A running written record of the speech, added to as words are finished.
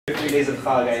days of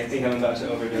Chag, I think I'm about to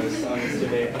overdose on this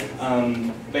debate.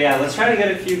 But yeah, let's try to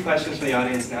get a few questions from the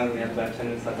audience now that we have about 10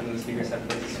 minutes left and the speakers have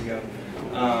places to go.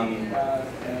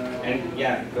 And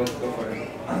yeah, go for it.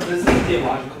 This is a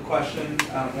theological question,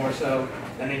 more so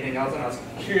than anything else, and I was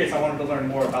curious, I wanted to learn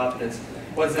more about this.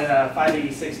 Was in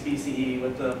 586 BCE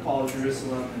with the fall of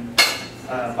Jerusalem and,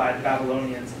 by the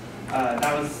Babylonians.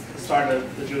 That was the start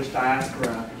of the Jewish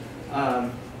diaspora.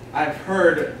 I've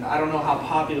heard, I don't know how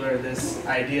popular this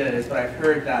idea is, but I've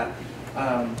heard that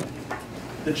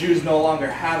the Jews no longer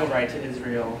have a right to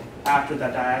Israel after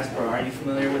that diaspora. Are you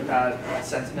familiar with that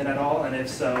sentiment at all? And if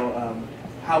so,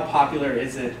 how popular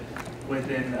is it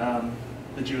within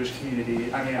the Jewish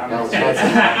community? I mean, I don't mean, is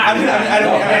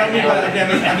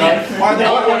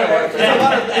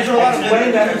there a lot of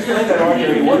explain that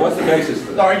argument. What's the basis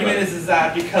for that? The argument is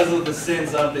that because of the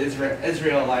sins of the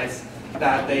Israelites,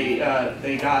 that they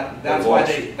got, that's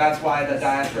why the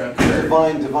diaspora occurred.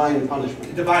 Divine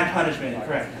punishment. Divine punishment,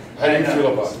 correct. How do you feel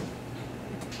about it?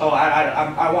 Oh,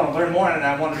 I want to learn more, and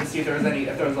I wanted to see if there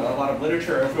was a lot of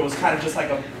literature, or if it was kind of just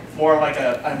like more like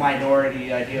a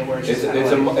minority idea where it's just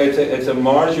it's a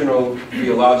marginal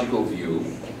theological view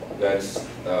that's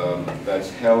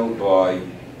held by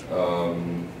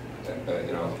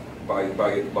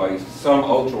by some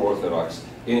ultra-orthodox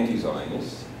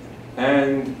anti-Zionists,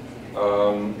 and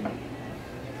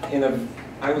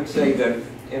I would say that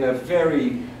in a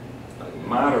very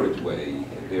moderate way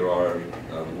there are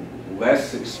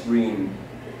less extreme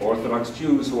Orthodox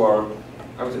Jews who are,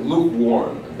 I would say,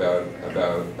 lukewarm about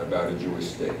a Jewish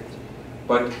state.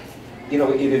 But it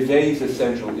evades a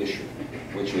central issue,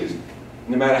 which is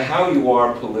no matter how you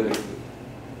are politically,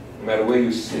 no matter where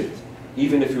you sit,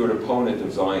 even if you're an opponent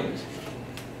of Zionism,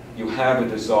 you have a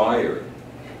desire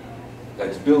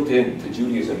that's built into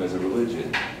Judaism as a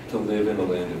religion to live in the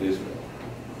land of Israel.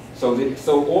 So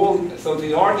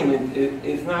the argument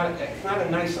is not a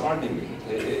nice argument.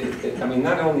 I mean,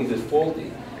 not only is it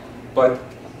faulty, but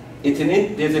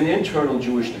there's an internal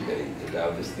Jewish debate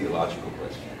about this theological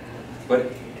question.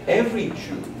 But every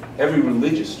Jew, every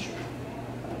religious Jew,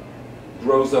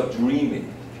 grows up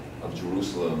dreaming of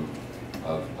Jerusalem,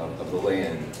 of the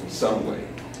land in some way,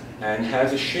 and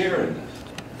has a share in that.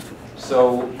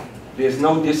 So there's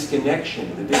no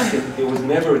disconnection. There was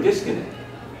never a disconnect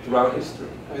throughout history.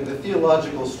 I mean, the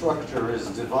theological structure is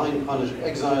divine punishment.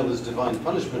 Exile is divine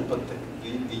punishment, but the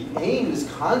aim is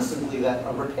constantly that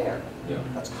of repair. Yeah.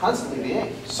 That's constantly the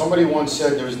aim. Somebody once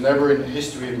said there's never in the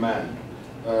history of man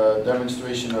a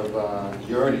demonstration of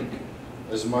yearning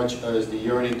as much as the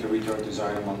yearning to return to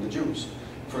Zion among the Jews.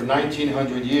 For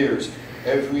 1900 years,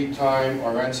 every time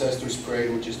our ancestors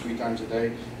prayed, which is 3 times a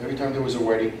day, every time there was a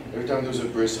wedding, every time there was a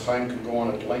bris, Chaim could go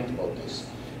on at length about this.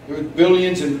 There were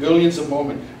billions and billions of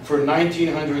moments for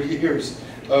 1900 years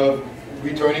of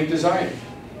returning to Zion.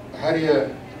 How do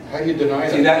you deny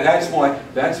that? See,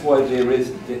 that's why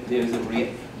there's a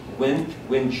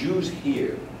when Jews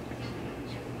hear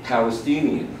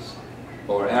Palestinians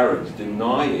or Arabs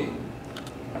denying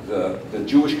the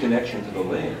Jewish connection to the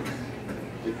land,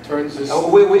 It turns this.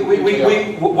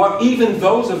 Even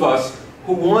those of us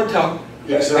who want to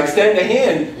Exactly. extend a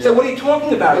hand say, "What are you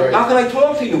talking about? Right. How can I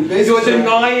talk to you? You're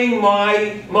denying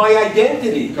my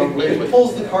identity." Completely. It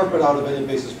pulls the carpet out of any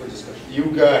basis for discussion. You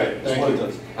got it. That's Thank what you. it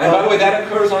does. And by the way, that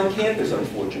occurs on campus,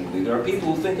 unfortunately. There are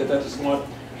people who think that that's a smart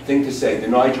thing to say,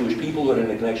 deny Jewish people and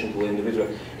a connection to the individual.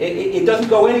 It doesn't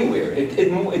go anywhere.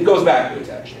 It goes backwards,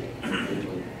 actually.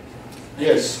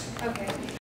 Yes. Okay,